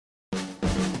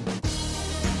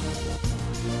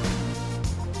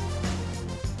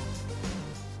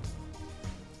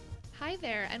Hi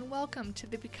there, and welcome to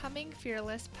the Becoming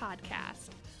Fearless podcast.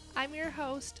 I'm your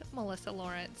host, Melissa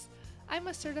Lawrence. I'm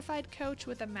a certified coach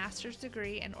with a master's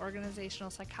degree in organizational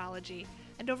psychology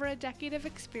and over a decade of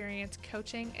experience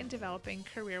coaching and developing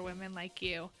career women like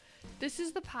you. This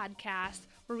is the podcast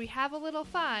where we have a little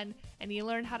fun and you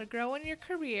learn how to grow in your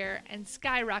career and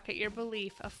skyrocket your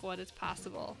belief of what is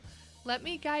possible. Let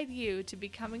me guide you to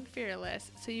becoming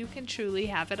fearless so you can truly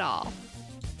have it all.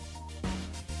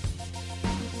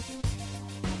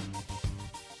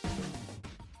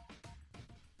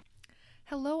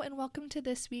 Hello and welcome to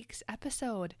this week's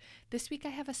episode. This week I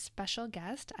have a special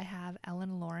guest. I have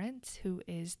Ellen Lawrence, who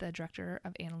is the Director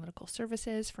of Analytical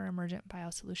Services for Emergent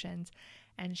Biosolutions,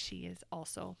 and she is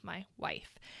also my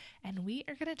wife. And we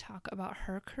are going to talk about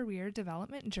her career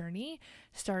development journey,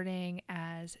 starting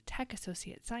as tech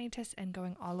associate scientist and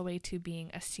going all the way to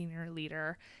being a senior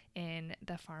leader in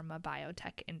the pharma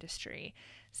biotech industry.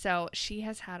 So she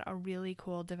has had a really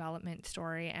cool development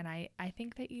story, and I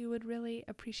think that you would really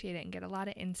appreciate it and get a lot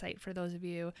of insight for those of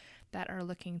you that are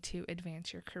looking to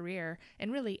advance your career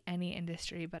in really any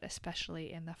industry, but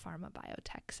especially in the pharma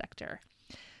biotech sector.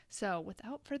 So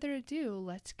without further ado,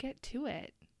 let's get to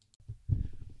it.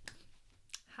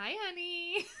 Hi,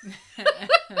 honey.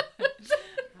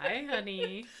 Hi,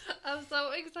 honey. I'm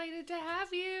so excited to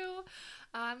have you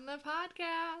on the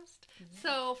podcast.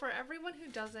 So for everyone who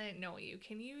doesn't know you,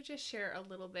 can you just share a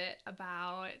little bit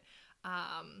about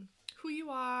who you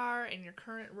are and your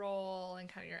current role and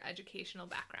kind of your educational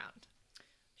background?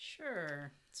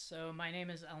 Sure. So my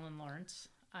name is Ellen Lawrence.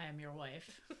 I am your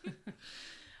wife.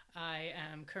 I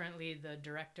am currently the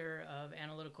Director of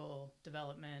Analytical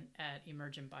Development at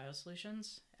Emergent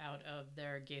Biosolutions out of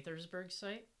their Gaithersburg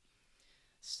site.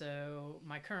 So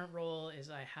my current role is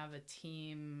I have a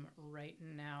team right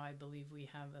now. I believe we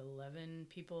have 11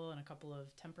 people and a couple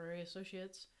of temporary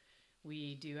associates.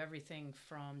 We do everything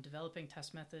from developing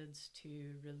test methods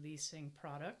to releasing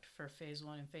product for phase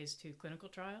 1 and phase 2 clinical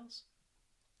trials.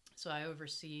 So I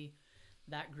oversee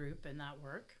that group and that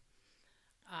work.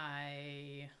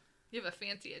 You have a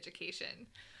fancy education.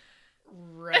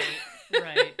 Right.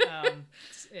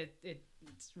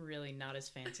 It's really not as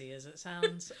fancy as it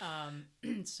sounds.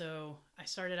 So I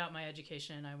started out my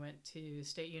education. I went to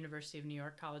State University of New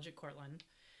York College at Cortland.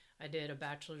 I did a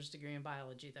bachelor's degree in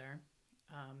biology there.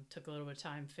 Took a little bit of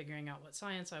time figuring out what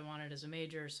science I wanted as a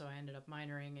major, so I ended up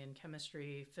minoring in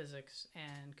chemistry, physics,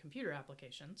 and computer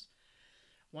applications.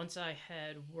 Once I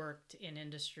had worked in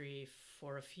industry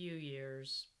for a few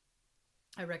years,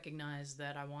 I recognized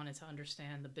that I wanted to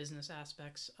understand the business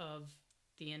aspects of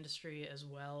the industry as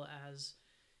well as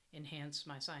enhance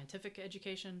my scientific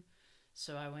education.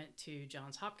 So I went to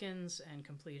Johns Hopkins and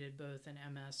completed both an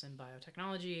MS in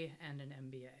biotechnology and an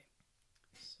MBA.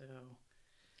 So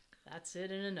that's it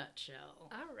in a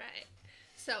nutshell. All right.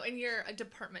 So, and you're a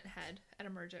department head at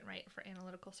Emergent, right, for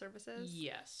analytical services?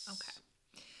 Yes. Okay.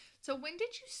 So when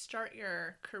did you start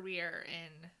your career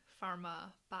in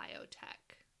pharma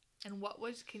biotech? And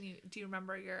do you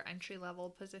remember your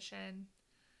entry-level position?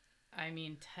 I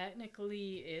mean,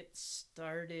 technically it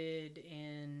started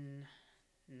in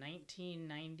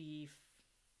 1994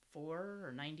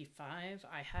 or 95.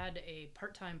 I had a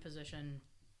part-time position.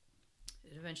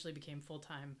 It eventually became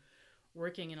full-time,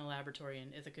 working in a laboratory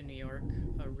in Ithaca, New York,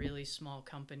 a really small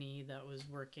company that was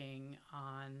working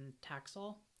on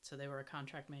Taxol. So they were a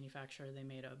contract manufacturer. They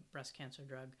made a breast cancer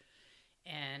drug.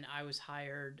 And I was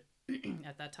hired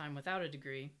at that time without a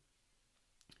degree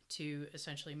to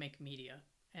essentially make media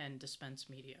and dispense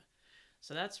media.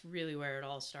 So that's really where it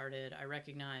all started. I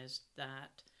recognized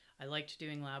that I liked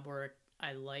doing lab work.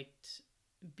 I liked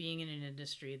being in an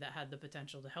industry that had the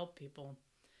potential to help people.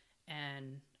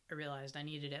 And I realized I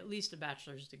needed at least a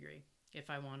bachelor's degree if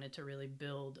I wanted to really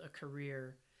build a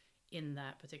career in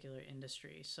that particular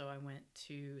industry. So I went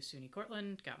to SUNY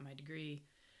Cortland, got my degree.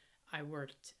 I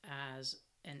worked as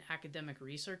an academic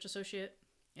research associate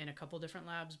in a couple different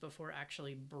labs before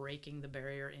actually breaking the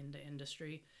barrier into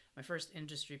industry. My first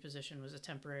industry position was a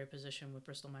temporary position with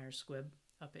Bristol Myers Squibb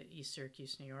up at East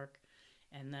Syracuse, New York.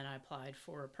 And then I applied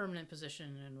for a permanent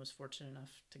position and was fortunate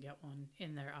enough to get one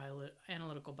in their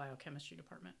analytical biochemistry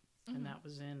department. Mm-hmm. And that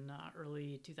was in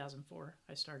early 2004.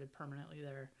 I started permanently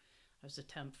there. I was a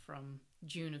temp from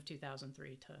June of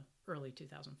 2003 to early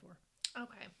 2004.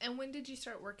 Okay. And when did you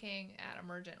start working at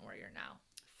Emergent where you're now?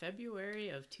 February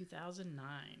of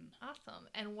 2009. Awesome.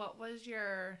 And what was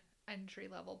your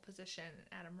entry-level position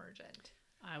at Emergent?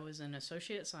 I was an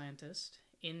associate scientist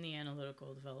in the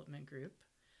analytical development group.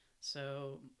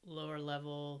 So lower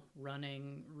level,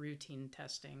 running routine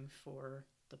testing for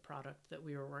the product that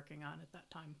we were working on at that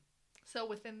time. So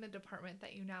within the department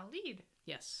that you now lead.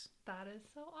 Yes. That is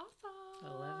so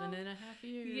awesome. 11 and a half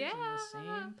years in Yeah. the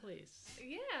same place.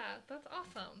 Yeah, that's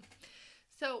awesome.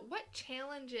 So what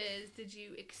challenges did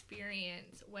you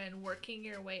experience when working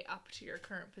your way up to your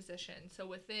current position? So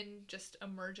within just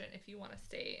Emergent, if you want to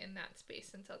stay in that space,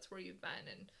 since that's where you've been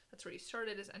and that's where you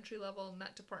started as entry level in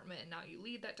that department and now you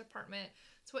lead that department.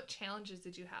 So what challenges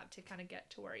did you have to kind of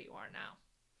get to where you are now?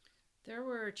 There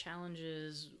were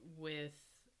challenges with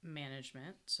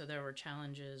management. So there were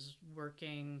challenges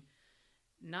working,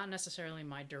 not necessarily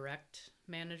my direct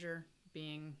manager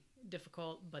being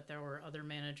difficult, but there were other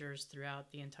managers throughout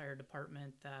the entire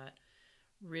department that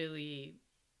really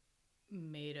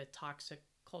made a toxic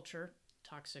culture,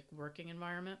 toxic working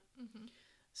environment. Mm-hmm.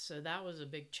 So that was a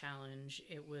big challenge.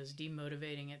 It was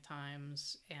demotivating at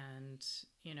times, and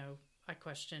I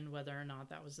questioned whether or not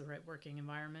that was the right working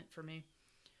environment for me.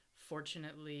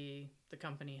 Fortunately, the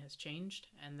company has changed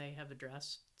and they have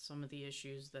addressed some of the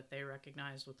issues that they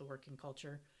recognized with the working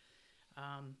culture.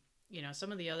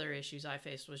 Some of the other issues I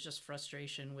faced was just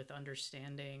frustration with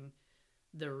understanding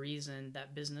the reason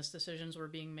that business decisions were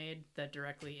being made that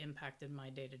directly impacted my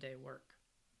day-to-day work.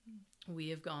 We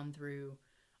have gone through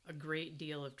a great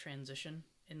deal of transition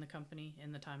in the company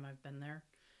in the time I've been there.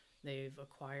 They've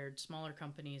acquired smaller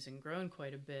companies and grown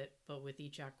quite a bit, but with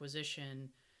each acquisition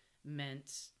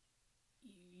meant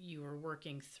you were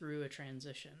working through a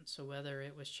transition. So whether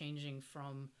it was changing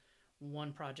from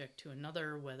one project to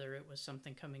another, whether it was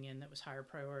something coming in that was higher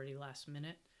priority last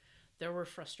minute, there were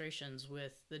frustrations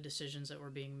with the decisions that were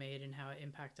being made and how it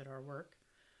impacted our work.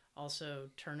 Also,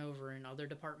 turnover in other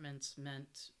departments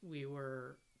meant we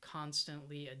were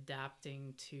constantly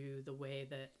adapting to the way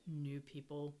that new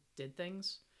people did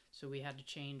things. So we had to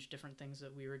change different things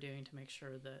that we were doing to make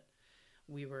sure that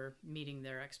we were meeting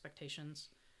their expectations.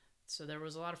 So there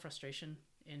was a lot of frustration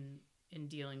in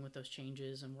dealing with those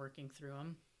changes and working through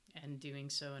them, and doing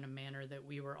so in a manner that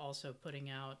we were also putting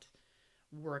out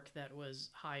work that was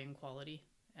high in quality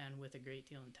and with a great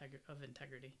deal of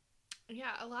integrity.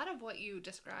 Yeah, a lot of what you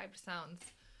described sounds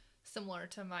similar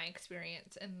to my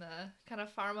experience in the kind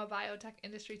of pharma biotech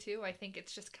industry too. I think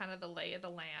it's just kind of the lay of the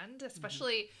land,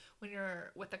 especially when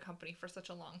you're with a company for such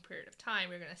a long period of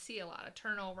time. You're going to see a lot of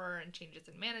turnover and changes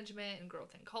in management and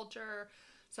growth in culture.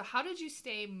 So how did you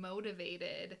stay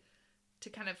motivated to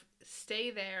kind of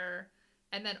stay there,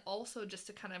 and then also just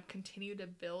to kind of continue to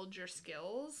build your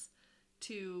skills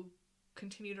to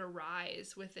continue to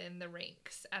rise within the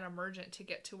ranks at Emergent to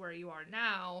get to where you are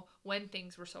now when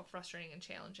things were so frustrating and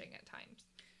challenging at times?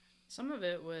 Some of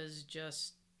it was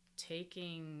just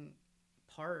taking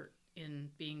part in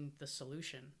being the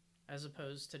solution as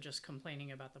opposed to just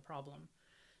complaining about the problem.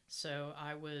 So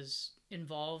I was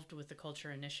involved with the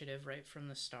culture initiative right from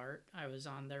the start. I was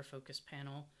on their focus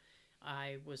panel.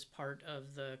 I was part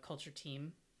of the culture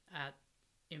team at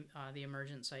the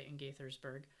Emergent site in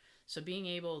Gaithersburg. So being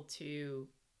able to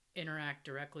interact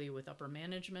directly with upper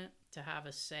management, to have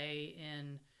a say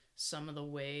in some of the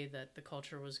way that the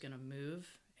culture was going to move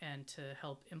and to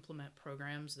help implement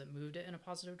programs that moved it in a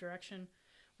positive direction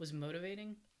was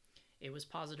motivating. It was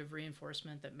positive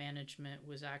reinforcement that management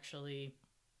was actually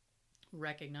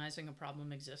recognizing a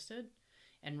problem existed,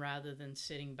 and rather than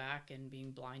sitting back and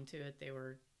being blind to it, they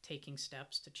were taking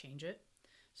steps to change it.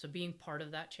 So being part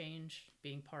of that change,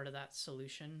 being part of that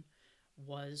solution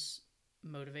was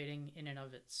motivating in and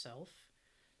of itself.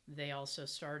 They also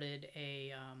started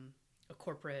a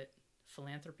corporate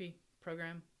philanthropy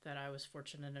program that I was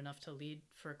fortunate enough to lead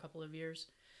for a couple of years.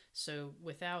 So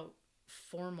without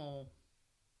formal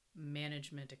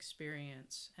management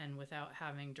experience and without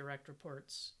having direct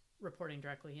reports reporting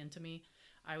directly into me,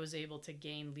 I was able to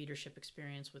gain leadership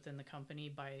experience within the company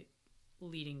by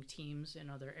leading teams in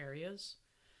other areas.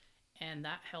 And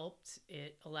that helped.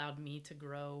 It allowed me to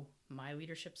grow my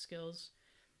leadership skills.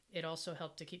 It also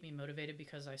helped to keep me motivated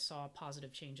because I saw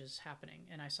positive changes happening,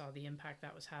 and I saw the impact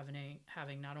that was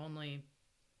having not only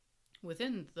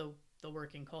within the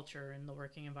working culture and the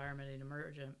working environment in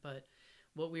Emergent, but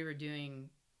what we were doing,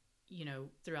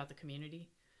 throughout the community,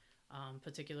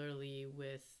 particularly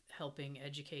with helping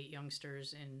educate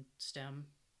youngsters in STEM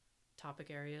topic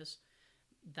areas.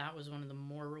 That was one of the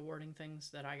more rewarding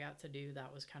things that I got to do.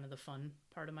 That was kind of the fun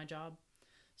part of my job.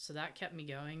 So that kept me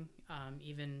going,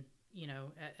 even,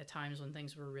 at times when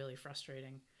things were really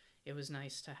frustrating. It was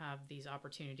nice to have these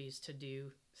opportunities to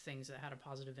do things that had a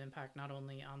positive impact, not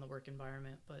only on the work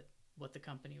environment, but what the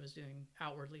company was doing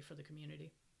outwardly for the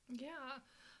community. Yeah,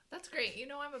 that's great.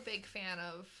 I'm a big fan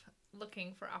of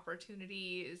looking for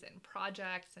opportunities and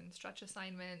projects and stretch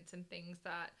assignments and things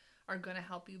that are going to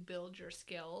help you build your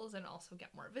skills and also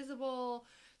get more visible.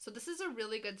 So this is a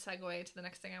really good segue to the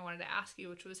next thing I wanted to ask you,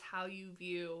 which was how you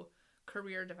view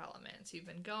career development. So you've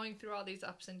been going through all these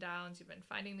ups and downs, you've been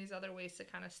finding these other ways to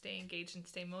kind of stay engaged and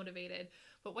stay motivated,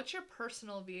 but what's your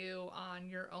personal view on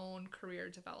your own career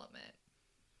development?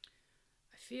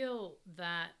 I feel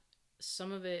that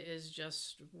some of it is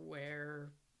just where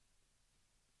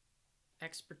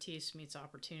expertise meets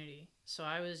opportunity. So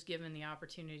I was given the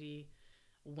opportunity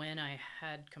when I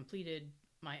had completed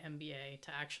my MBA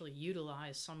to actually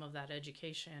utilize some of that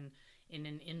education in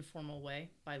an informal way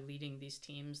by leading these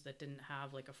teams that didn't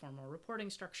have like a formal reporting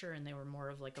structure, and they were more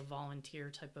of like a volunteer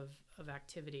type of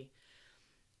activity.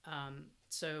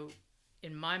 So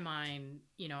in my mind,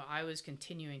 I was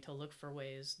continuing to look for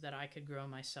ways that I could grow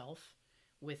myself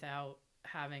without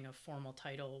having a formal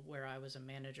title where I was a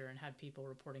manager and had people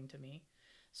reporting to me.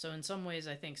 So in some ways,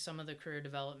 I think some of the career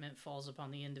development falls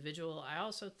upon the individual. I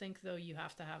also think, though, you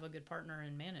have to have a good partner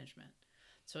in management.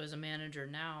 So as a manager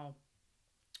now,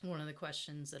 one of the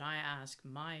questions that I ask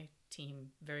my team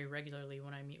very regularly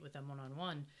when I meet with them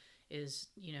one-on-one is,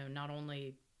 not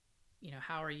only,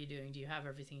 how are you doing? Do you have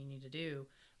everything you need to do?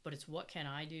 But it's what can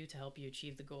I do to help you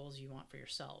achieve the goals you want for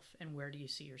yourself? And where do you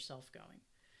see yourself going?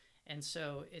 And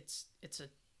so it's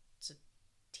a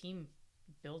team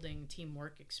building,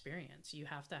 teamwork experience. You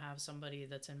have to have somebody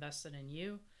that's invested in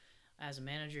you. As a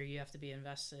manager, you have to be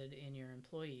invested in your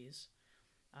employees.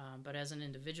 But as an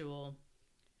individual,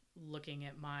 looking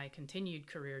at my continued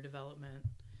career development,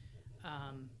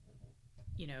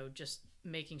 just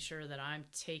making sure that I'm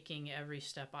taking every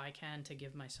step I can to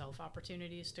give myself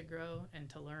opportunities to grow and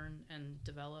to learn and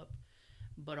develop,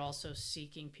 but also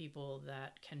seeking people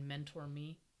that can mentor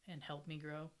me and help me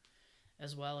grow,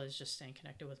 as well as just staying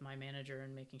connected with my manager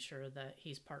and making sure that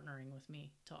he's partnering with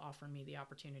me to offer me the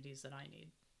opportunities that I need.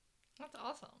 That's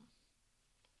awesome.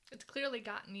 It's clearly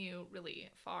gotten you really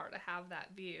far to have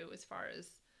that view as far as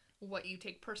what you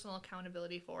take personal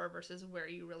accountability for versus where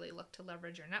you really look to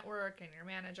leverage your network and your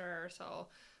manager. So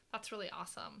that's really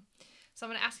awesome. So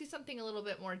I'm going to ask you something a little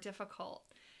bit more difficult.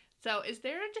 So is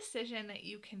there a decision that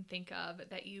you can think of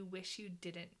that you wish you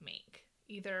didn't make,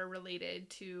 either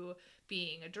related to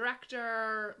being a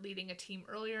director, leading a team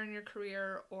earlier in your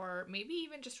career, or maybe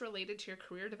even just related to your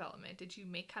career development? Did you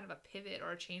make kind of a pivot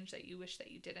or a change that you wish that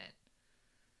you didn't?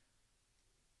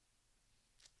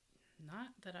 Not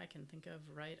that I can think of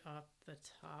right off the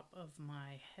top of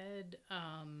my head.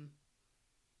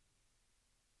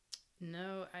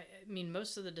 No, I mean,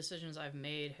 most of the decisions I've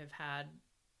made have had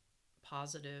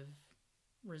positive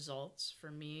results for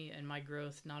me and my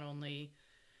growth, not only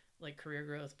like career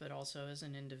growth, but also as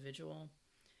an individual.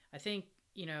 I think,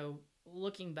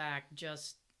 looking back,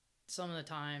 just some of the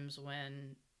times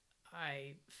when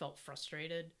I felt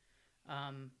frustrated,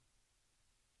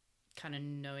 kind of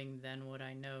knowing then what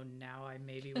I know now, I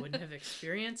maybe wouldn't have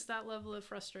experienced that level of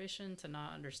frustration, to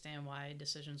not understand why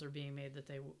decisions were being made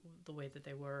the way that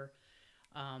they were,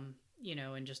 and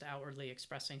just outwardly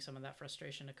expressing some of that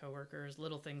frustration to coworkers,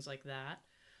 little things like that.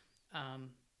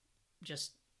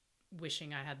 Just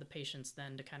wishing I had the patience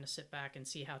then to kind of sit back and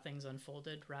see how things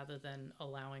unfolded rather than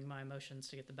allowing my emotions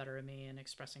to get the better of me and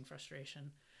expressing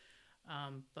frustration.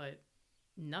 But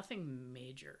nothing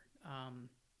major.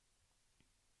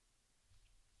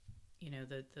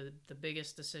 The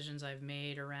biggest decisions I've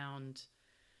made around,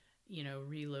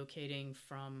 relocating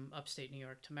from upstate New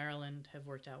York to Maryland have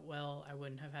worked out well. I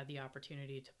wouldn't have had the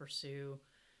opportunity to pursue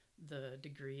the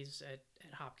degrees at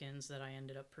Hopkins that I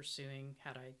ended up pursuing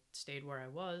had I stayed where I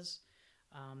was.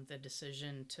 The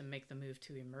decision to make the move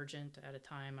to Emergent at a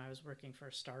time I was working for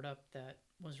a startup that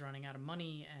was running out of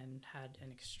money and had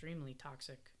an extremely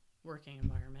toxic working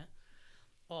environment,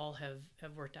 all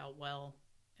have worked out well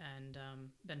and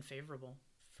been favorable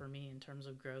for me in terms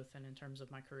of growth and in terms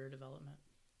of my career development.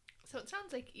 So it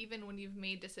sounds like even when you've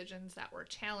made decisions that were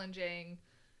challenging,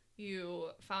 you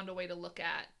found a way to look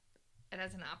at it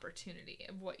as an opportunity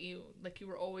of what you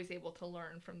were always able to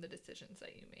learn from the decisions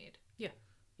that you made. Yeah,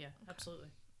 okay. Absolutely.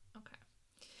 Okay.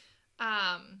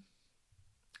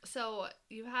 So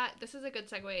this is a good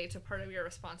segue to part of your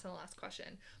response in the last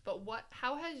question, but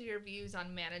how has your views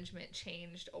on management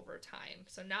changed over time?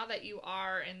 So now that you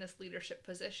are in this leadership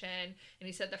position, and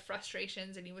you said the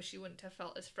frustrations and you wish you wouldn't have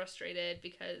felt as frustrated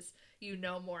because you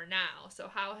know more now. So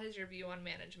how has your view on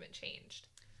management changed?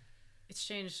 It's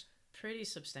changed pretty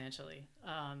substantially.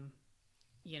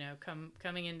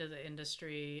 Coming into the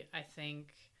industry, I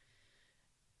think,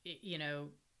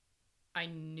 I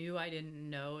knew I didn't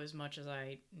know as much as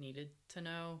I needed to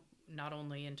know, not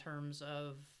only in terms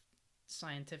of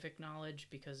scientific knowledge,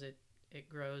 because it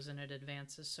grows and it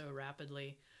advances so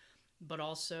rapidly, but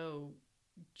also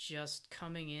just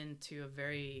coming into a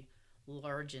very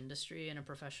large industry in a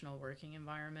professional working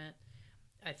environment.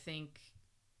 I think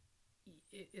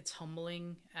it's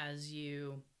humbling as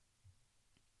you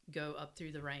go up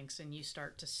through the ranks and you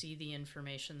start to see the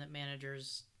information that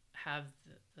managers have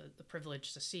the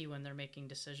privilege to see when they're making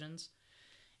decisions.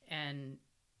 And,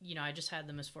 I just had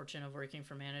the misfortune of working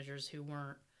for managers who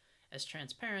weren't as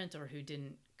transparent or who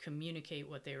didn't communicate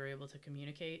what they were able to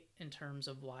communicate in terms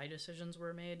of why decisions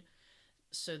were made.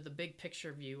 So the big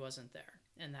picture view wasn't there,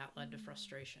 and that led to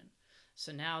frustration.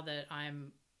 So now that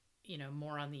I'm,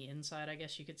 more on the inside, I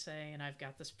guess you could say, and I've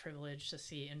got this privilege to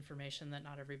see information that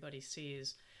not everybody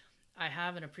sees, I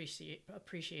have an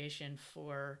appreciation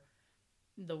for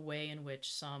the way in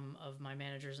which some of my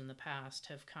managers in the past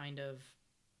have kind of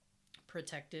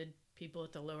protected people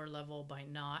at the lower level by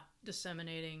not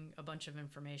disseminating a bunch of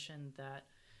information that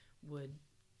would,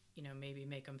 maybe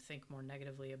make them think more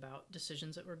negatively about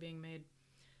decisions that were being made.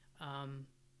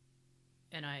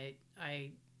 And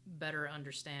I better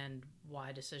understand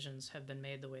why decisions have been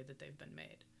made the way that they've been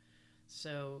made.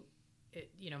 So,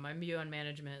 my view on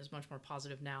management is much more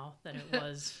positive now than it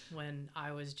was when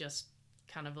I was just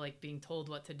kind of like being told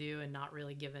what to do and not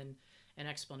really given an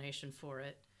explanation for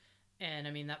it. And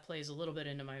I mean, that plays a little bit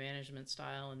into my management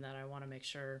style, and that I want to make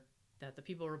sure that the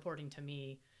people reporting to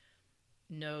me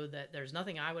know that there's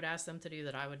nothing I would ask them to do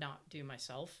that I would not do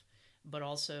myself, but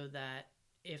also that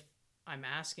if I'm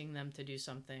asking them to do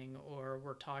something or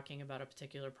we're talking about a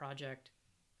particular project,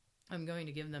 I'm going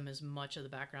to give them as much of the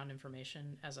background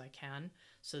information as I can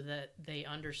so that they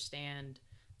understand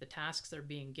the tasks they're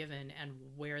being given and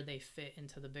where they fit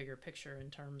into the bigger picture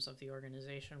in terms of the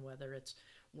organization, whether it's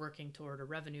working toward a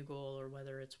revenue goal or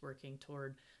whether it's working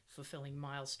toward fulfilling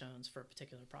milestones for a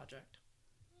particular project.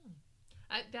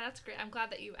 That's great. I'm glad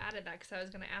that you added that, because I was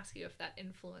going to ask you if that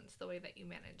influenced the way that you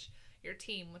manage your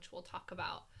team, which we'll talk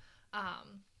about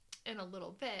in a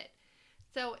little bit.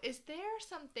 So is there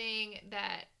something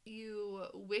that you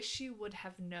wish you would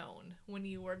have known when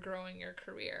you were growing your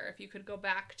career? If you could go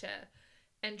back to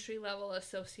entry-level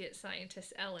associate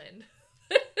scientist Ellen,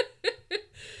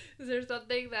 is there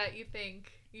something that you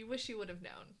think you wish you would have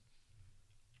known?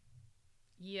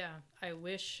 Yeah, I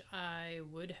wish I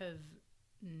would have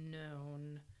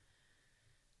known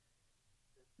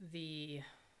the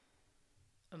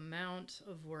amount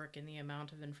of work and the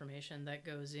amount of information that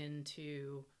goes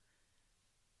into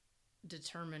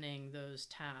determining those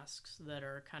tasks that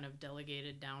are kind of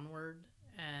delegated downward,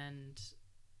 and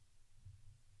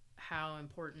how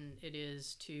important it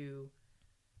is to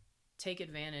take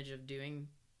advantage of doing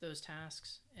those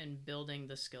tasks and building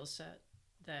the skill set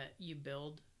that you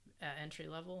build at entry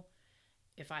level.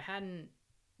 If I hadn't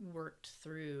worked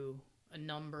through a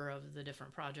number of the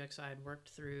different projects I had worked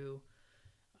through,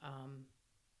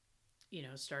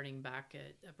 starting back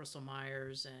at Bristol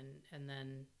Myers and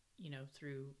then,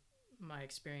 through my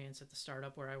experience at the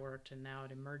startup where I worked and now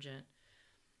at Emergent,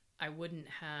 I wouldn't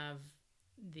have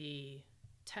the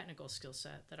technical skill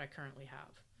set that I currently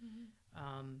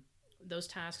have. Those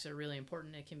tasks are really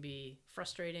important. It can be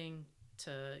frustrating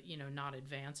to, not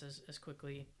advance as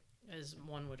quickly as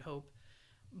one would hope,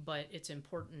 but it's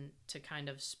important to kind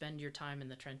of spend your time in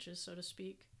the trenches, so to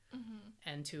speak,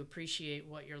 and to appreciate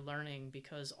what you're learning,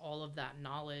 because all of that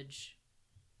knowledge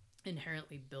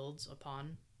inherently builds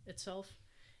upon itself.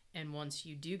 And once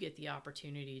you do get the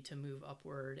opportunity to move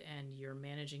upward and you're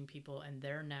managing people and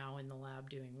they're now in the lab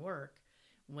doing work,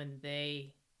 when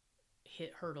they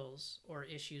hit hurdles or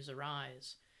issues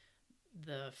arise,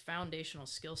 the foundational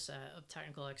skill set of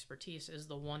technical expertise is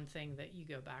the one thing that you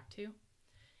go back to.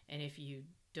 And if you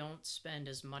don't spend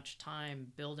as much time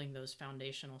building those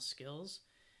foundational skills,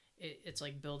 it's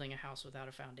like building a house without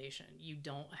a foundation. You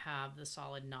don't have the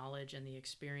solid knowledge and the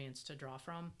experience to draw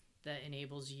from that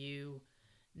enables you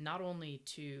not only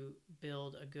to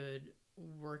build a good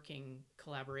working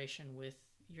collaboration with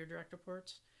your direct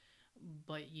reports,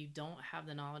 but you don't have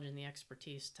the knowledge and the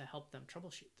expertise to help them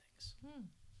troubleshoot things.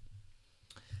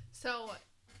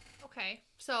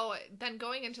 So then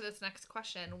going into this next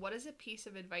question, what is a piece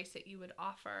of advice that you would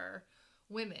offer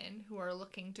women who are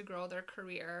looking to grow their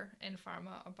career in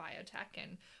pharma or biotech?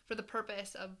 And for the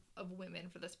purpose of women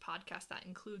for this podcast, that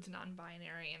includes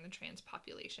non-binary and the trans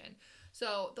population.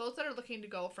 So those that are looking to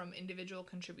go from individual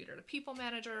contributor to people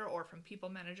manager, or from people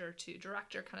manager to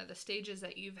director, kind of the stages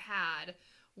that you've had,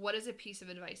 what is a piece of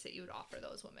advice that you would offer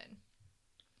those women?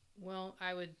 Well,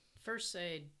 I would first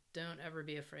say, don't ever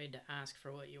be afraid to ask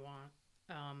for what you want.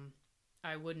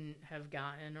 I wouldn't have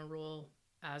gotten a role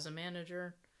as a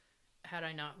manager had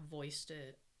I not voiced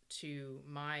it to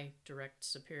my direct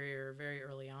superior very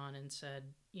early on and said,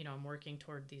 I'm working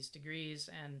toward these degrees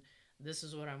and this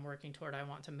is what I'm working toward. I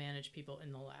want to manage people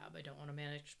in the lab. I don't want to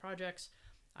manage projects.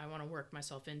 I want to work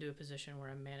myself into a position where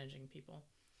I'm managing people.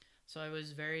 So I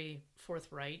was very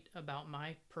forthright about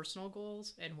my personal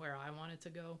goals and where I wanted to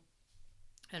go.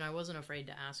 And I wasn't afraid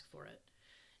to ask for it.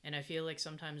 And I feel like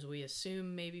sometimes we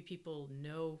assume maybe people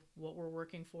know what we're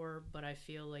working for, but I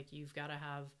feel like you've got to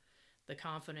have the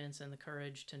confidence and the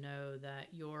courage to know that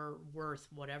you're worth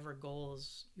whatever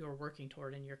goals you're working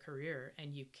toward in your career,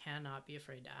 and you cannot be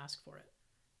afraid to ask for it.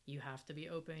 You have to be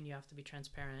open, you have to be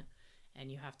transparent,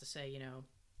 and you have to say,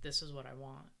 this is what I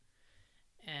want.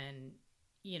 And,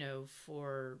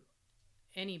 for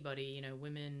anybody,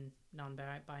 women,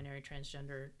 non-binary,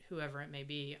 transgender, whoever it may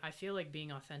be, I feel like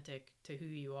being authentic to who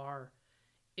you are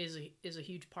is a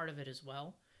huge part of it as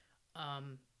well.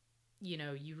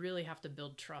 You really have to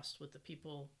build trust with the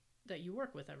people that you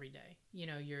work with every day.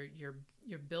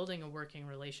 You're building a working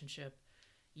relationship.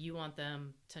 You want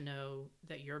them to know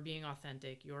that you're being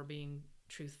authentic, you're being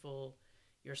truthful,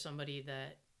 you're somebody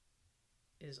that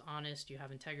is honest, you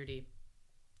have integrity.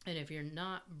 And if you're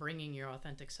not bringing your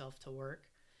authentic self to work,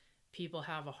 people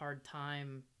have a hard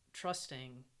time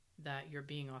trusting that you're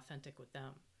being authentic with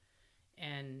them.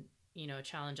 And, a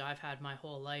challenge I've had my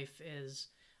whole life is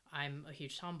I'm a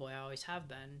huge tomboy. I always have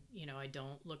been. I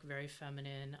don't look very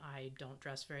feminine. I don't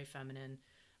dress very feminine.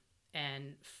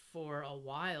 And for a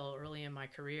while early in my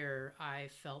career, I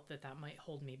felt that might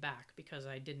hold me back because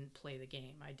I didn't play the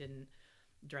game. I didn't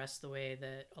dress the way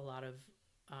that a lot of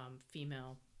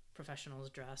female professionals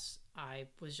dress. I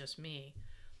was just me.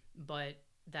 But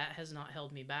that has not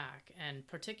held me back. And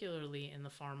particularly in the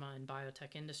pharma and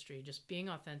biotech industry, just being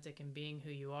authentic and being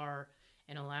who you are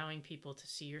and allowing people to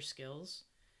see your skills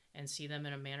and see them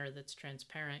in a manner that's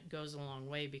transparent goes a long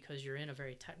way, because you're in a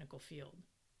very technical field.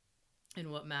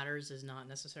 And what matters is not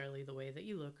necessarily the way that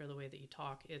you look or the way that you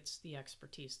talk, it's the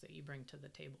expertise that you bring to the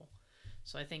table.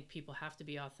 So I think people have to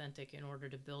be authentic in order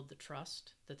to build the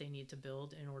trust that they need to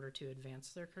build in order to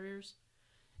advance their careers.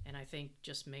 And I think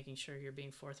just making sure you're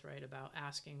being forthright about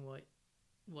asking what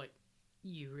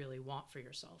you really want for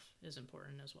yourself is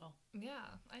important as well. Yeah,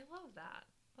 I love that.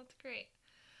 That's great.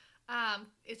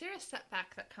 Is there a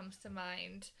setback that comes to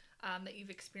mind that you've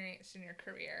experienced in your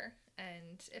career?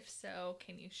 And if so,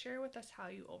 can you share with us how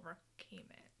you overcame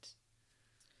it?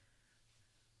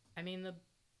 I mean, the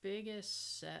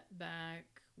biggest setback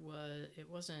was, I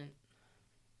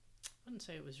wouldn't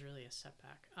say it was really a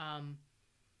setback.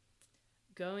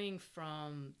 Going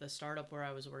from the startup where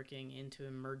I was working into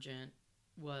Emergent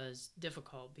was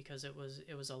difficult because it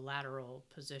was a lateral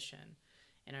position,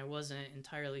 and I wasn't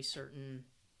entirely certain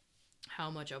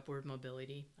how much upward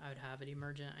mobility I would have at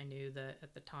Emergent. I knew that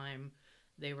at the time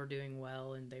they were doing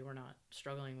well and they were not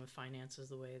struggling with finances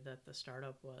the way that the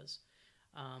startup was.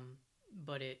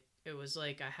 But it was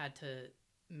like I had to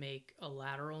make a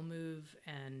lateral move,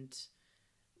 and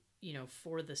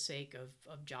for the sake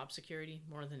of job security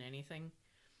more than anything,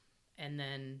 and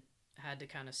then had to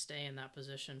kind of stay in that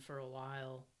position for a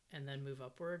while and then move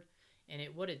upward. And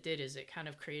what it did is it kind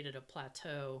of created a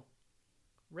plateau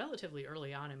relatively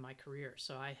early on in my career.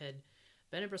 So I had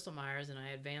been at Bristol Myers and I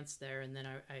advanced there, and then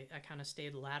I kind of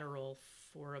stayed lateral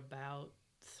for about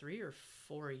 3 or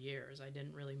 4 years. I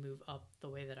didn't really move up the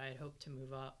way that I had hoped to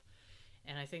move up.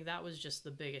 And I think that was just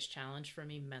the biggest challenge for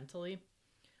me mentally,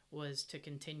 was to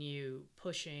continue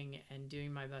pushing and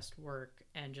doing my best work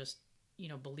and just,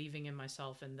 believing in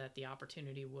myself and that the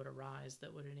opportunity would arise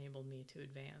that would enable me to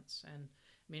advance. And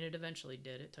I mean, it eventually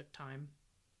did. It took time.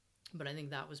 But I think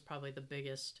that was probably the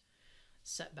biggest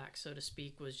setback, so to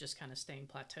speak, was just kind of staying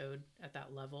plateaued at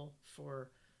that level for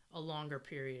a longer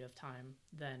period of time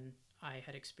than I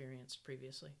had experienced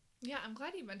previously. Yeah, I'm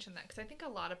glad you mentioned that, because I think a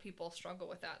lot of people struggle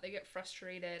with that. They get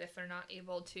frustrated if they're not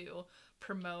able to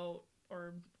promote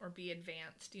or be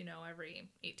advanced, every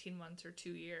 18 months or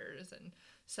 2 years. And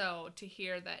so to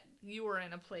hear that you were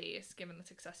in a place, given the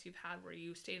success you've had, where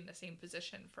you stayed in the same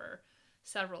position for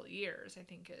several years, I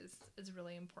think is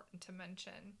really important to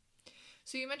mention.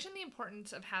 So you mentioned the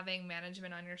importance of having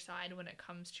management on your side when it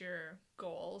comes to your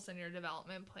goals and your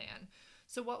development plan.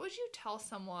 So what would you tell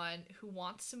someone who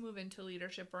wants to move into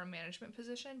leadership or a management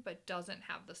position but doesn't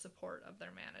have the support of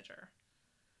their manager?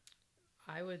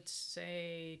 I would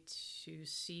say to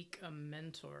seek a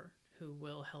mentor who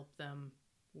will help them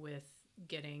with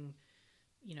getting,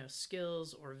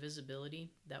 skills or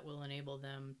visibility that will enable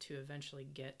them to eventually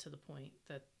get to the point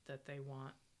that they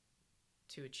want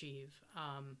to achieve.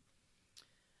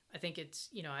 I think it's,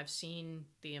 I've seen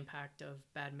the impact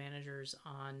of bad managers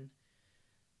on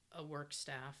a work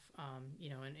staff,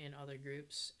 in other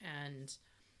groups, and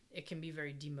it can be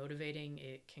very demotivating.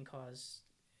 It can cause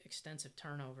extensive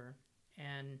turnover.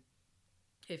 And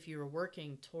if you're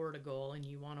working toward a goal and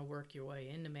you want to work your way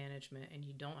into management and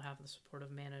you don't have the support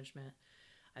of management,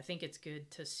 I think it's good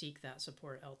to seek that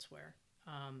support elsewhere.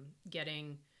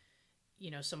 Getting,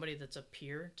 somebody that's a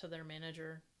peer to their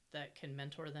manager that can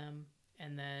mentor them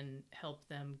and then help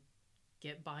them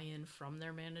get buy-in from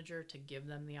their manager to give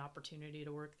them the opportunity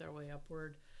to work their way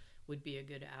upward would be a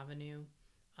good avenue.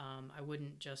 I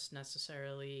wouldn't just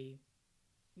necessarily,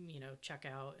 check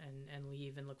out and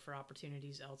leave and look for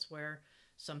opportunities elsewhere.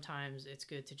 Sometimes it's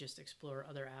good to just explore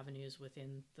other avenues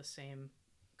within the same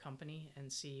company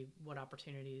and see what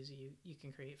opportunities you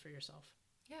can create for yourself.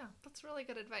 Yeah, that's really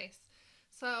good advice.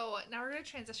 So now we're going to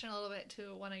transition a little bit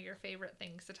to one of your favorite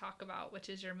things to talk about, which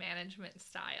is your management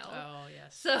style. Oh,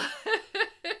 yes. So,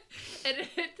 and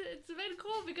it's been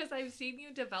cool because I've seen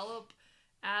you develop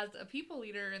as a people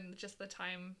leader in just the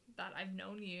time that I've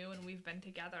known you and we've been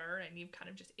together, and you've kind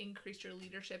of just increased your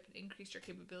leadership and increased your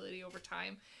capability over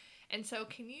time. And so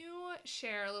can you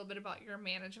share a little bit about your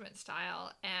management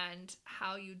style and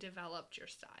how you developed your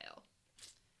style?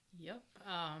 Yep.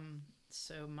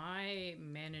 So my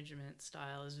management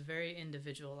style is very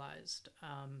individualized.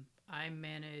 I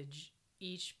manage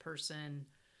each person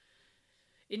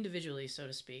individually, so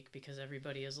to speak, because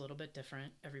everybody is a little bit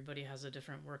different. Everybody has a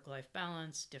different work-life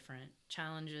balance, different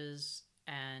challenges,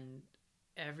 and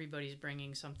everybody's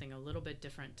bringing something a little bit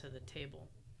different to the table.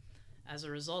 As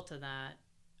a result of that,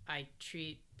 I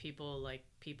treat people like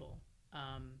people.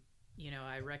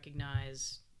 I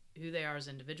recognize who they are as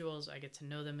individuals. I get to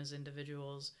know them as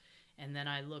individuals. And then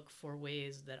I look for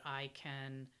ways that I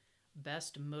can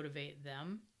best motivate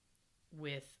them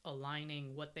with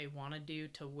aligning what they want to do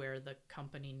to where the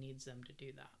company needs them to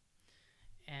do that.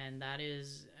 And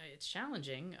it's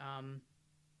challenging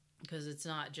because it's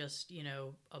not just,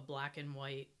 a black and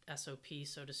white SOP,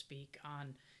 so to speak,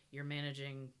 on you're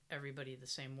managing everybody the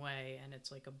same way and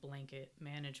it's like a blanket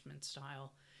management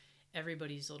style.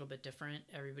 Everybody's a little bit different.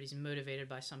 Everybody's motivated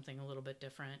by something a little bit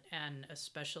different. And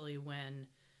especially when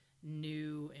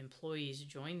new employees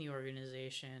join the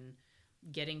organization,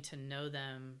 getting to know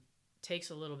them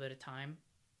takes a little bit of time.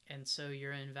 And so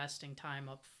you're investing time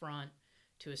up front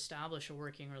to establish a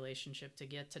working relationship, to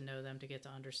get to know them, to get to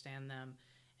understand them,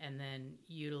 and then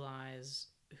utilize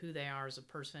who they are as a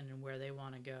person and where they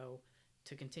want to go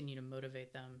to continue to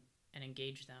motivate them and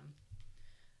engage them.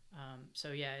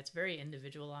 It's very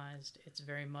individualized. It's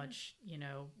very much,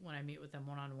 when I meet with them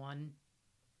one-on-one,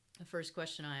 the first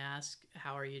question I ask,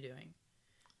 how are you doing?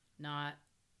 Not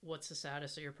what's the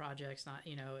status of your projects, not,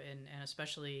 and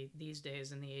especially these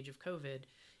days in the age of COVID,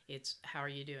 it's how are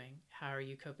you doing? How are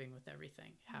you coping with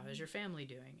everything? How is your family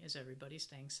doing? Is everybody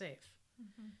staying safe?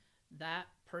 Mm-hmm. That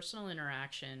personal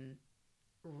interaction,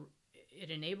 it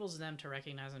enables them to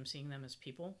recognize I'm seeing them as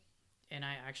people. And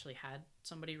I actually had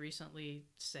somebody recently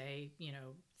say,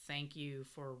 thank you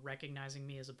for recognizing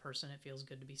me as a person. It feels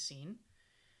good to be seen.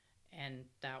 And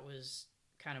that was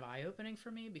kind of eye-opening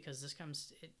for me because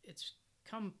it's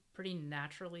come pretty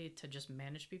naturally to just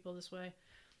manage people this way.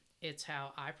 It's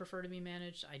how I prefer to be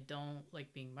managed. I don't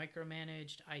like being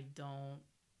micromanaged. I don't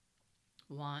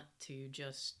want to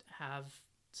just have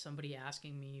somebody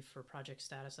asking me for project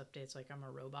status updates like I'm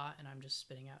a robot and I'm just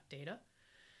spitting out data.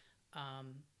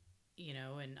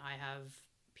 And I have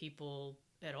people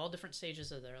at all different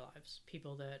stages of their lives.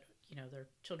 People that, their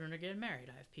children are getting married.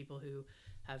 I have people who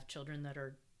have children that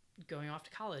are going off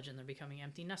to college and they're becoming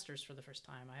empty nesters for the first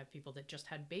time. I have people that just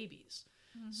had babies.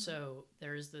 Mm-hmm. So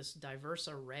there's this diverse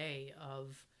array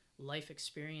of life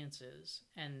experiences.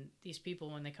 And these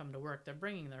people, when they come to work, they're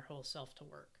bringing their whole self to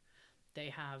work. They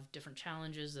have different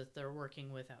challenges that they're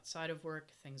working with outside of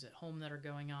work, things at home that are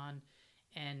going on.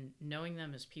 And knowing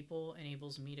them as people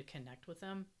enables me to connect with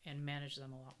them and manage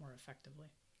them a lot more effectively.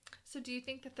 So do you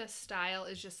think that this style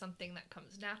is just something that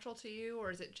comes natural to you, or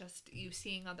is it just you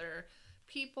seeing other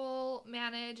people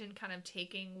manage and kind of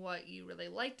taking what you really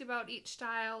liked about each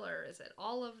style, or is it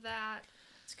all of that?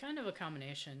 It's kind of a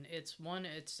combination.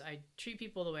 I treat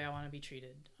people the way I want to be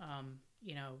treated.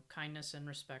 Kindness and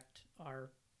respect are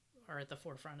at the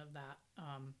forefront of that.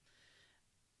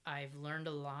 I've learned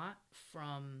a lot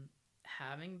from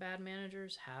having bad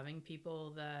managers, having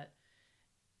people that,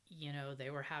 they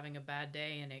were having a bad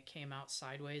day and it came out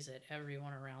sideways at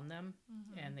everyone around them.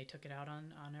 Mm-hmm. And they took it out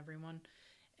on everyone.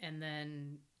 And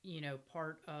then,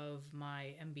 part of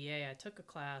my MBA, I took a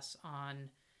class on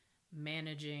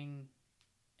managing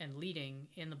and leading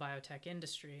in the biotech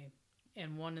industry.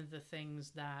 And one of the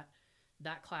things that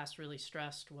class really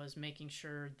stressed was making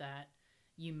sure that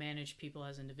you manage people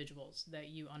as individuals, that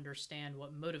you understand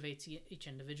what motivates each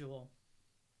individual,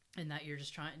 and that you're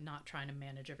just not trying to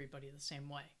manage everybody the same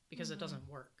way, because it doesn't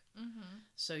work.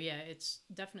 So yeah, it's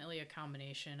definitely a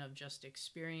combination of just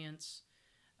experience,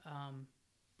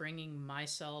 bringing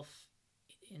myself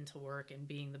into work and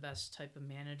being the best type of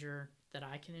manager that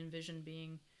I can envision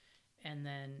being, and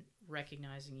then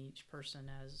recognizing each person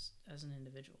as an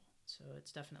individual. So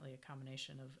it's definitely a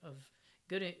combination of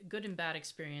good and bad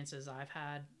experiences I've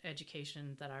had,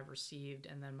 education that I've received,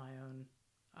 and then my own,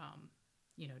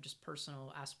 just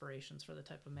personal aspirations for the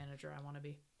type of manager I want to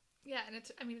be. Yeah, and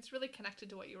it's really connected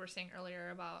to what you were saying earlier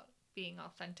about being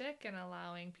authentic and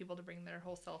allowing people to bring their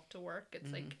whole self to work.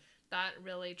 It's like that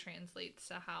really translates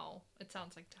to how it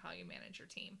sounds like to how you manage your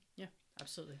team. Yeah,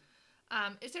 absolutely.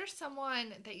 Is there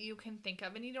someone that you can think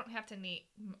of, and you don't have to name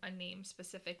a name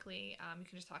specifically, you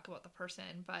can just talk about the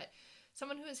person, but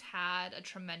someone who has had a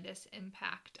tremendous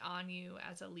impact on you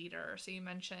as a leader? So you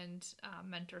mentioned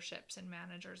mentorships and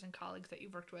managers and colleagues that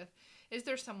you've worked with. Is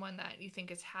there someone that you think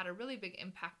has had a really big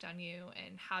impact on you,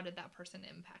 and how did that person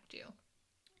impact you?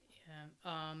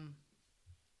 Yeah.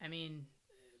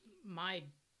 My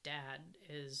dad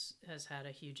has had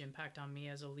a huge impact on me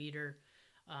as a leader,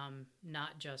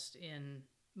 not just in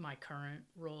my current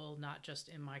role, not just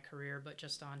in my career, but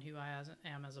just on who I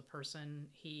am as a person.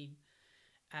 He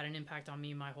had an impact on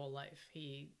me my whole life.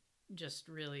 He just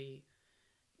really,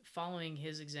 following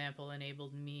his example,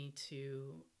 enabled me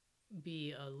to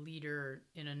be a leader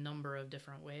in a number of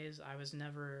different ways. I was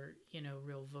never,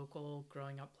 real vocal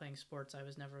growing up playing sports. I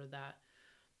was never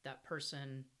that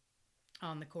person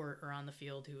on the court or on the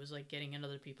field who was like getting in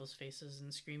other people's faces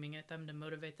and screaming at them to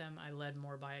motivate them. I led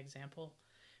more by example,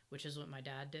 which is what my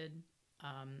dad did.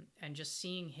 And just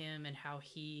seeing him and how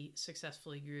he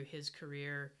successfully grew his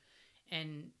career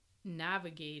and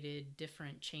navigated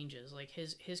different changes. Like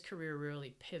his career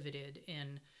really pivoted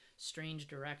in strange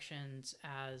directions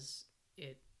as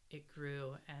it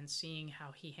grew, and seeing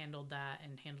how he handled that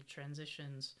and handled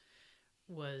transitions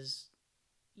was,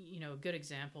 a good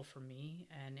example for me,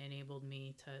 and enabled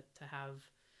me to have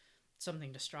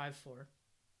something to strive for.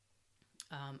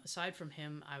 Aside from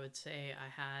him, I would say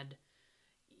I had,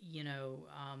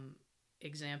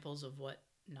 examples of what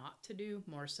not to do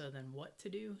more so than what to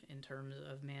do in terms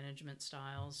of management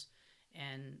styles,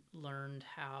 and learned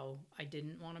how I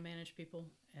didn't want to manage people,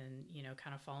 and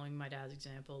kind of following my dad's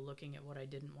example, looking at what I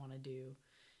didn't want to do,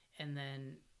 and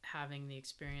then having the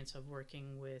experience of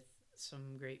working with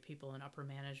some great people in upper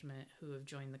management who have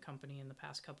joined the company in the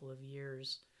past couple of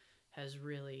years has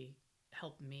really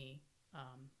helped me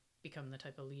become the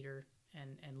type of leader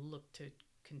and look to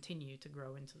continue to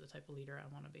grow into the type of leader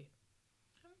I want to be.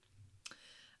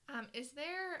 Is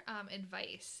there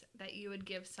advice that you would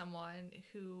give someone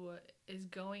who is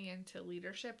going into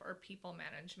leadership or people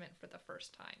management for the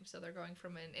first time? So they're going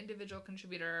from an individual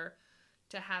contributor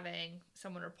to having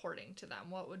someone reporting to them.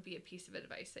 What would be a piece of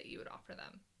advice that you would offer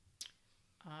them?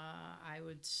 I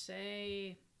would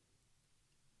say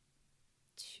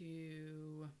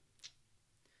to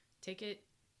take it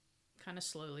kind of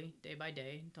slowly, day by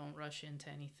day. Don't rush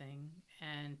into anything,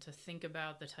 and to think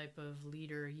about the type of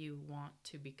leader you want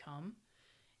to become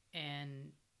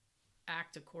and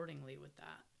act accordingly with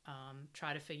that.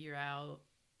 Try to figure out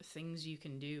things you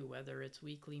can do, whether it's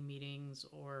weekly meetings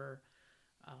or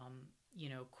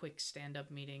quick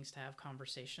stand-up meetings to have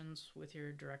conversations with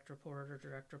your direct report or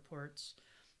direct reports.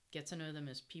 Get to know them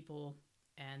as people,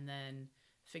 and then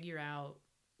figure out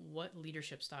what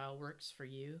leadership style works for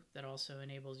you that also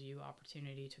enables you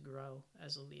opportunity to grow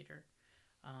as a leader.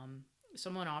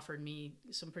 Someone offered me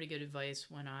some pretty good advice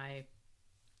when I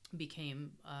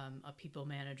became a people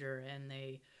manager, and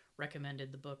they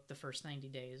recommended the book The First 90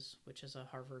 Days, which is a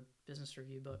Harvard Business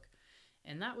Review book.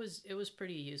 And it was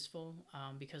pretty useful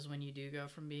because when you do go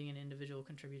from being an individual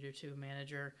contributor to a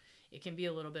manager, it can be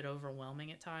a little bit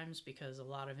overwhelming at times because a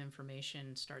lot of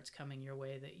information starts coming your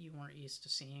way that you weren't used to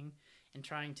seeing, and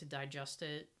trying to digest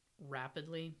it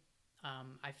rapidly,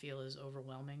 I feel is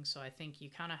overwhelming. So I think you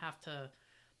kind of have to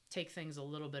take things a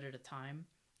little bit at a time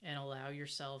and allow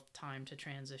yourself time to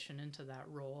transition into that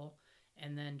role,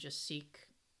 and then just seek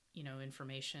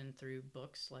information through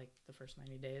books like The First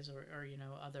 90 Days or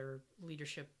other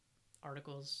leadership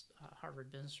articles.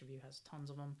 Harvard Business Review has tons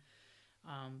of them.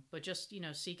 But just,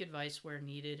 seek advice where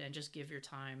needed, and just give your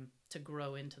time to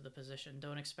grow into the position.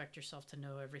 Don't expect yourself to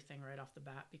know everything right off the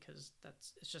bat, because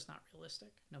it's just not realistic.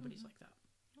 Nobody's like that.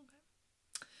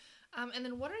 Okay. And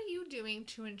then what are you doing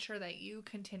to ensure that you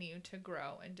continue to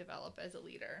grow and develop as a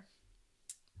leader?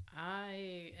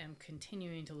 I am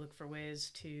continuing to look for ways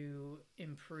to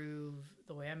improve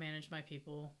the way I manage my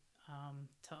people,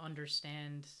 to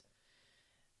understand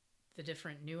the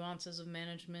different nuances of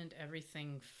management,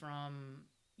 everything from,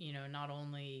 not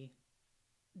only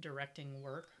directing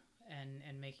work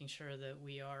and making sure that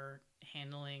we are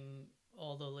handling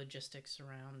all the logistics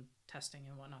around testing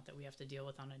and whatnot that we have to deal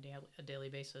with on a daily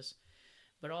basis,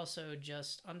 but also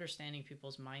just understanding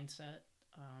people's mindset,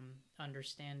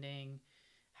 understanding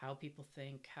how people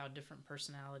think, how different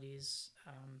personalities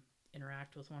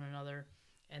interact with one another,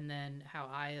 and then how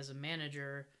I, as a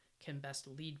manager, can best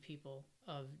lead people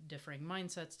of differing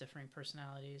mindsets, differing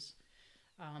personalities.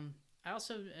 I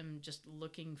also am just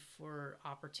looking for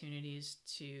opportunities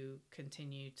to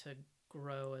continue to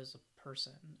grow as a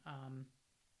person.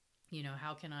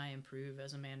 How can I improve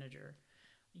as a manager?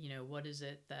 What is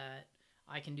it that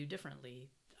I can do differently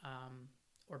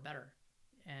or better?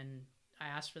 And I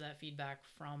ask for that feedback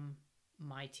from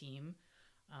my team.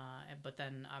 But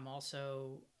then I'm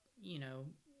also,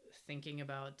 thinking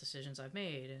about decisions I've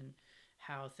made and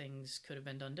how things could have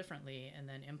been done differently, and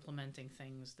then implementing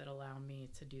things that allow me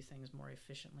to do things more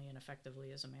efficiently and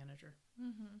effectively as a manager.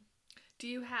 Mm-hmm. Do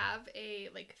you have a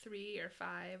 3 or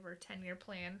 5 or 10-year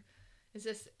plan? Is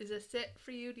this it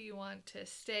for you? Do you want to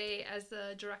stay as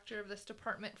the director of this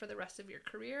department for the rest of your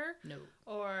career? No.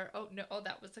 Or, no,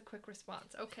 that was a quick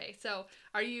response. Okay, so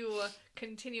are you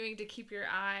continuing to keep your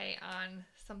eye on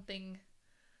something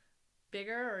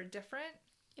bigger or different?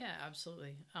 Yeah,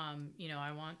 absolutely.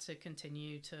 I want to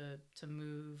continue to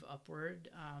move upward,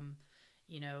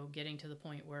 getting to the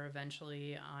point where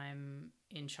eventually I'm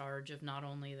in charge of not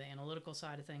only the analytical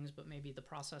side of things, but maybe the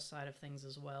process side of things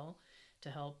as well, to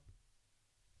help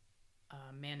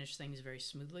manage things very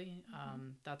smoothly.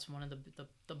 Mm-hmm. That's one of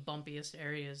the bumpiest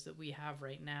areas that we have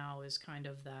right now, is kind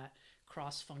of that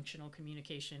cross-functional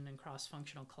communication and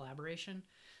cross-functional collaboration.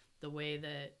 The way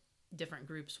that different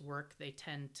groups work, they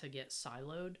tend to get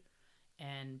siloed,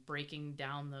 and breaking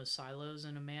down those silos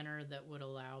in a manner that would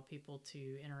allow people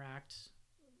to interact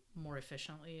more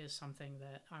efficiently is something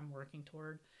that I'm working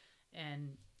toward.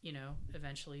 And,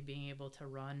 eventually being able to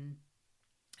run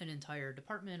an entire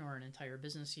department or an entire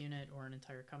business unit or an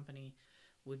entire company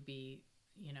would be,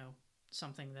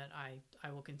 something that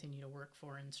I will continue to work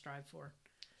for and strive for.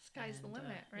 Sky's the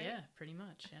limit, right? Yeah, pretty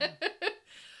much. Yeah.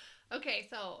 Okay,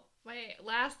 so my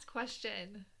last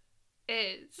question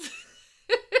is,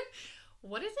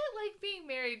 what is it like being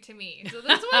married to me? So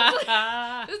this one's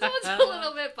a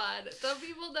little bit fun. Some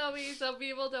people know me, some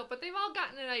people don't, but they've all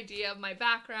gotten an idea of my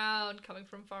background, coming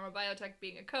from pharma biotech,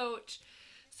 being a coach.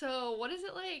 So what is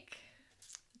it like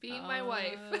being my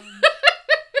wife?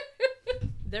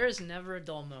 There is never a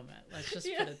dull moment. Let's just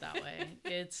put it that way.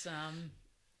 It's,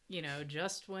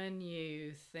 just when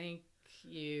you think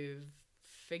you've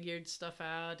figured stuff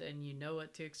out and you know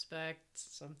what to expect,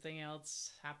 something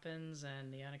else happens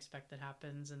and the unexpected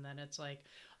happens, and then it's like,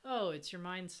 oh, it's your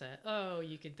mindset. Oh,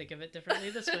 you can think of it differently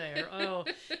this way, or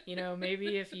oh,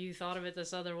 maybe if you thought of it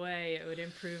this other way, it would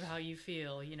improve how you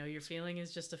feel. Your feeling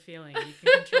is just a feeling. You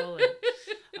can control it.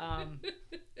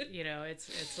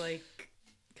 It's like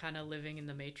kind of living in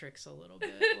the Matrix a little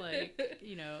bit. Like,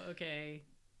 okay.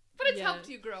 But it's helped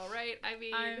you grow, right? I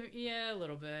mean... a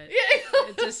little bit. Yeah.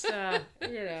 It just,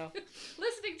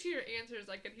 Listening to your answers,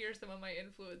 I can hear some of my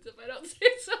influence if I don't say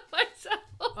so myself.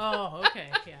 Oh, okay,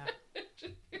 yeah.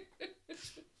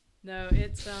 No,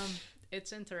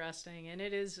 it's interesting, and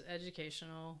it is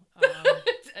educational.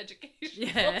 It's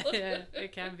educational. Yeah,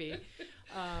 it can be.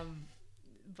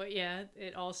 But yeah,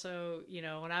 it also,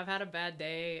 when I've had a bad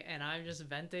day and I'm just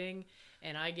venting,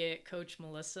 and I get Coach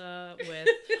Melissa with,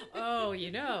 oh,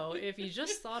 if you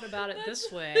just thought about it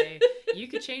this way, you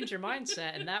could change your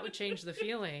mindset and that would change the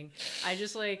feeling. I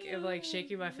just am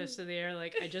shaking my fist in the air.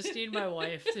 Like, I just need my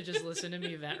wife to just listen to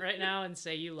me vent right now and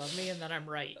say, you love me, and then I'm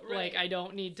right. Like, I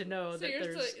don't need to know that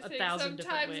there's 1,000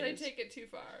 different ways. Sometimes I take it too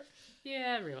far.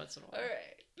 Yeah, every once in a while. All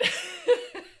right.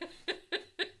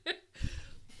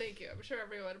 Thank you. I'm sure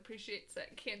everyone appreciates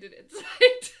that candid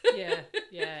insight.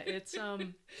 Yeah.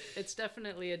 It's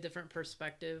definitely a different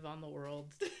perspective on the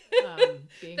world.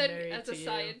 Being than married as to a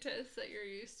scientist that you're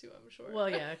used to, I'm sure. Well,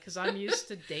 yeah, because I'm used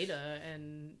to data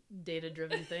and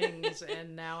data-driven things,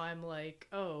 and now I'm like,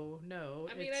 oh no.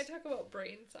 I mean, I talk about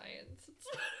brain science.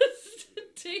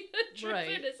 It's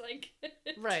data-driven is like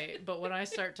right. But when I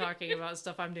start talking about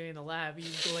stuff I'm doing in the lab, you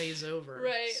glaze over.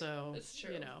 Right. So that's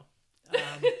true.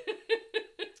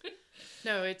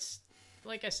 No, it's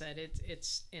like I said,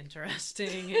 it's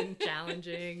interesting and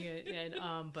challenging, and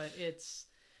but it's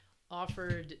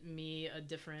offered me a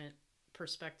different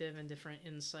perspective and different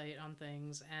insight on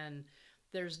things. And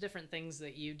there's different things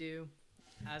that you do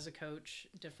as a coach,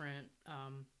 different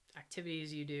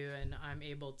activities you do, and I'm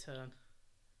able to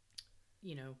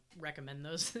recommend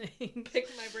those things. Pick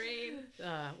my brain.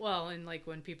 Well, and like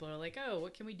when people are like, oh,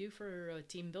 what can we do for a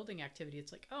team building activity?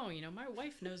 It's like, oh, my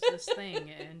wife knows this thing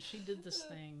and she did this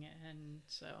thing. And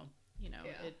so,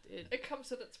 it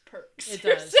comes with its perks. It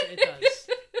does. It does.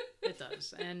 It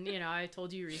does. And, I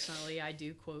told you recently, I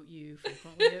do quote you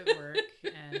frequently at work,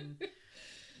 and,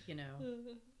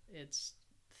 it's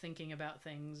thinking about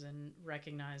things and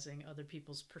recognizing other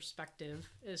people's perspective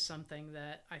is something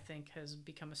that I think has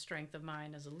become a strength of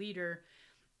mine as a leader.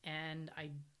 And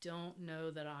I don't know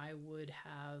that I would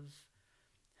have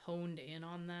honed in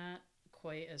on that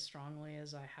quite as strongly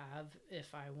as I have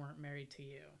if I weren't married to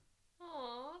you.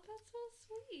 Aw, that's so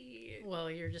sweet. Well,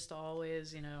 you're just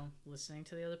always, listening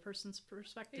to the other person's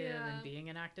perspective and being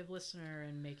an active listener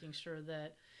and making sure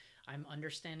that I'm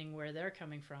understanding where they're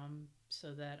coming from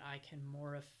so that I can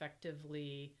more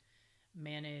effectively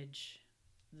manage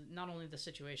not only the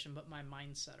situation, but my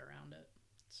mindset around it.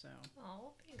 So.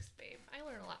 Oh, thanks, babe. I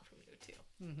learn a lot from you, too.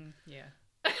 Mm-hmm. Yeah.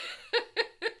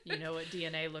 You know what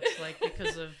DNA looks like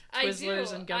because of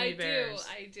Twizzlers and gummy bears.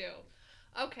 I do.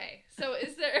 Okay, so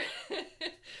is there...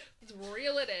 Let's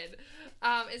reel it in.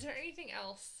 Is there anything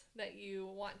else that you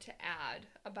want to add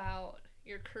about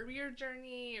your career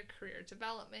journey, your career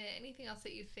development, anything else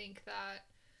that you think that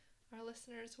our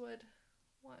listeners would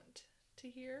want to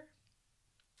hear,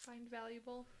 find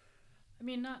valuable? I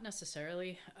mean, not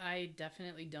necessarily. I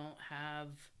definitely don't have,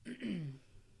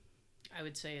 I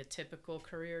would say, a typical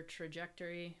career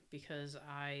trajectory because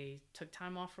I took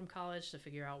time off from college to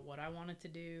figure out what I wanted to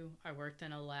do. I worked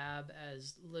in a lab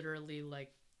as literally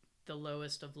like the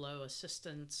lowest of low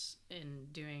assistants in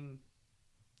doing,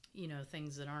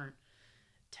 things that aren't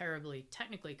terribly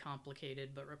technically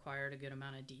complicated but required a good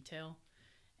amount of detail.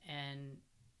 And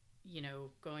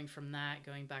going from that,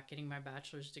 going back, getting my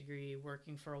bachelor's degree,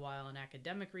 working for a while in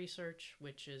academic research,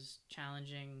 which is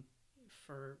challenging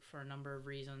for a number of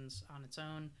reasons on its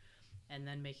own, and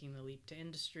then making the leap to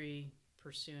industry,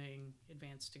 pursuing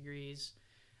advanced degrees.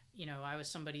 I was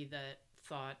somebody that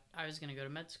thought I was going to go to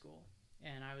med school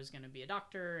and I was going to be a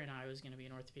doctor and I was going to be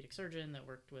an orthopedic surgeon that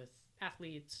worked with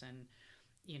athletes. And,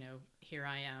 here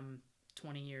I am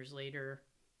 20 years later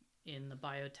in the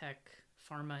biotech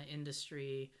pharma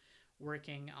industry,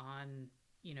 working on,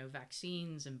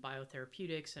 vaccines and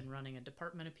biotherapeutics and running a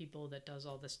department of people that does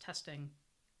all this testing.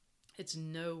 It's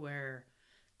nowhere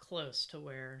close to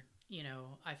where,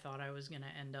 I thought I was going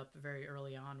to end up very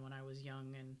early on when I was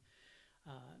young and,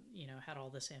 had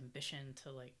all this ambition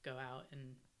to like go out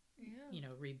and,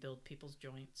 rebuild people's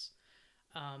joints.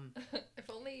 If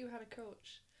only you had a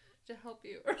coach to help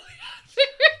you early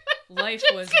on. Life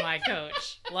was my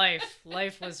coach.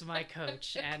 Life was my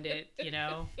coach, and it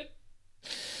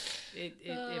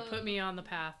put me on the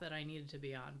path that I needed to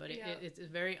be on. But it's a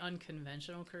very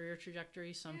unconventional career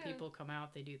trajectory. Some people come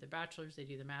out, they do their bachelor's, they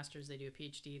do their master's, they do a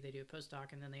PhD, they do a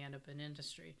postdoc, and then they end up in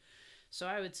industry. So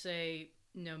I would say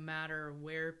no matter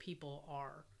where people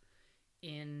are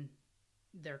in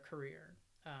their career,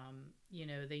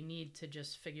 they need to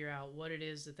just figure out what it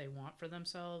is that they want for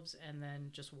themselves and then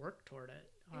just work toward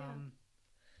it.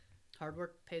 Hard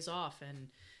work pays off, and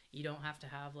you don't have to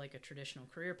have like a traditional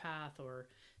career path or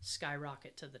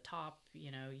skyrocket to the top.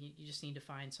 You just need to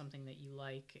find something that you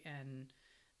like and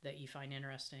that you find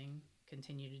interesting,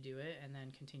 continue to do it, and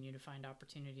then continue to find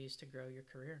opportunities to grow your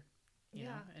career, you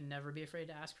know, and never be afraid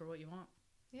to ask for what you want.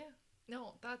 Yeah.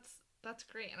 No, that's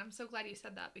great. And I'm so glad you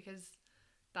said that, because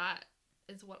that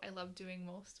is what I love doing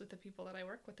most with the people that I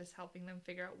work with, is helping them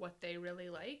figure out what they really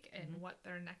like and what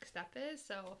their next step is.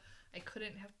 So I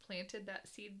couldn't have planted that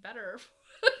seed better.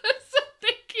 So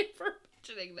thank you for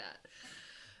mentioning that.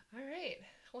 All right.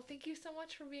 Well, thank you so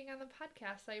much for being on the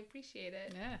podcast. I appreciate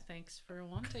it. Yeah, thanks for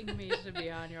wanting me to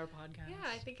be on your podcast. Yeah,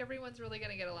 I think everyone's really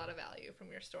going to get a lot of value from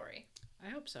your story. I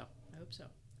hope so.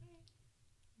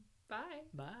 Bye.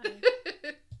 Bye.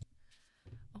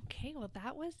 Okay, well,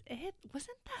 that was it.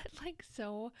 Wasn't that like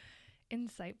so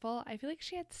insightful? I feel like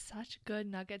she had such good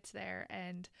nuggets there,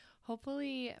 and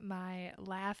hopefully my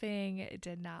laughing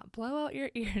did not blow out your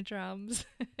eardrums.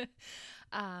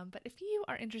 But if you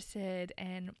are interested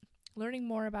in learning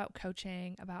more about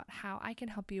coaching, about how I can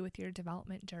help you with your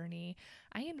development journey,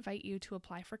 I invite you to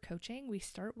apply for coaching. We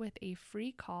start with a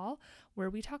free call where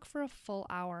we talk for a full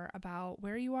hour about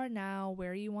where you are now,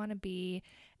 where you want to be,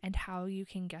 and how you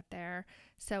can get there.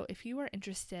 So if you are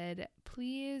interested,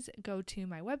 please go to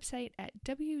my website at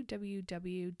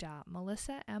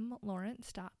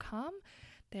www.melissamlawrence.com.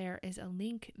 There is a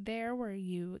link there where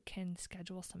you can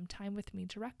schedule some time with me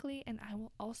directly, and I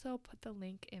will also put the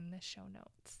link in the show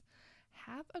notes.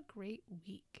 Have a great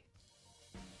week.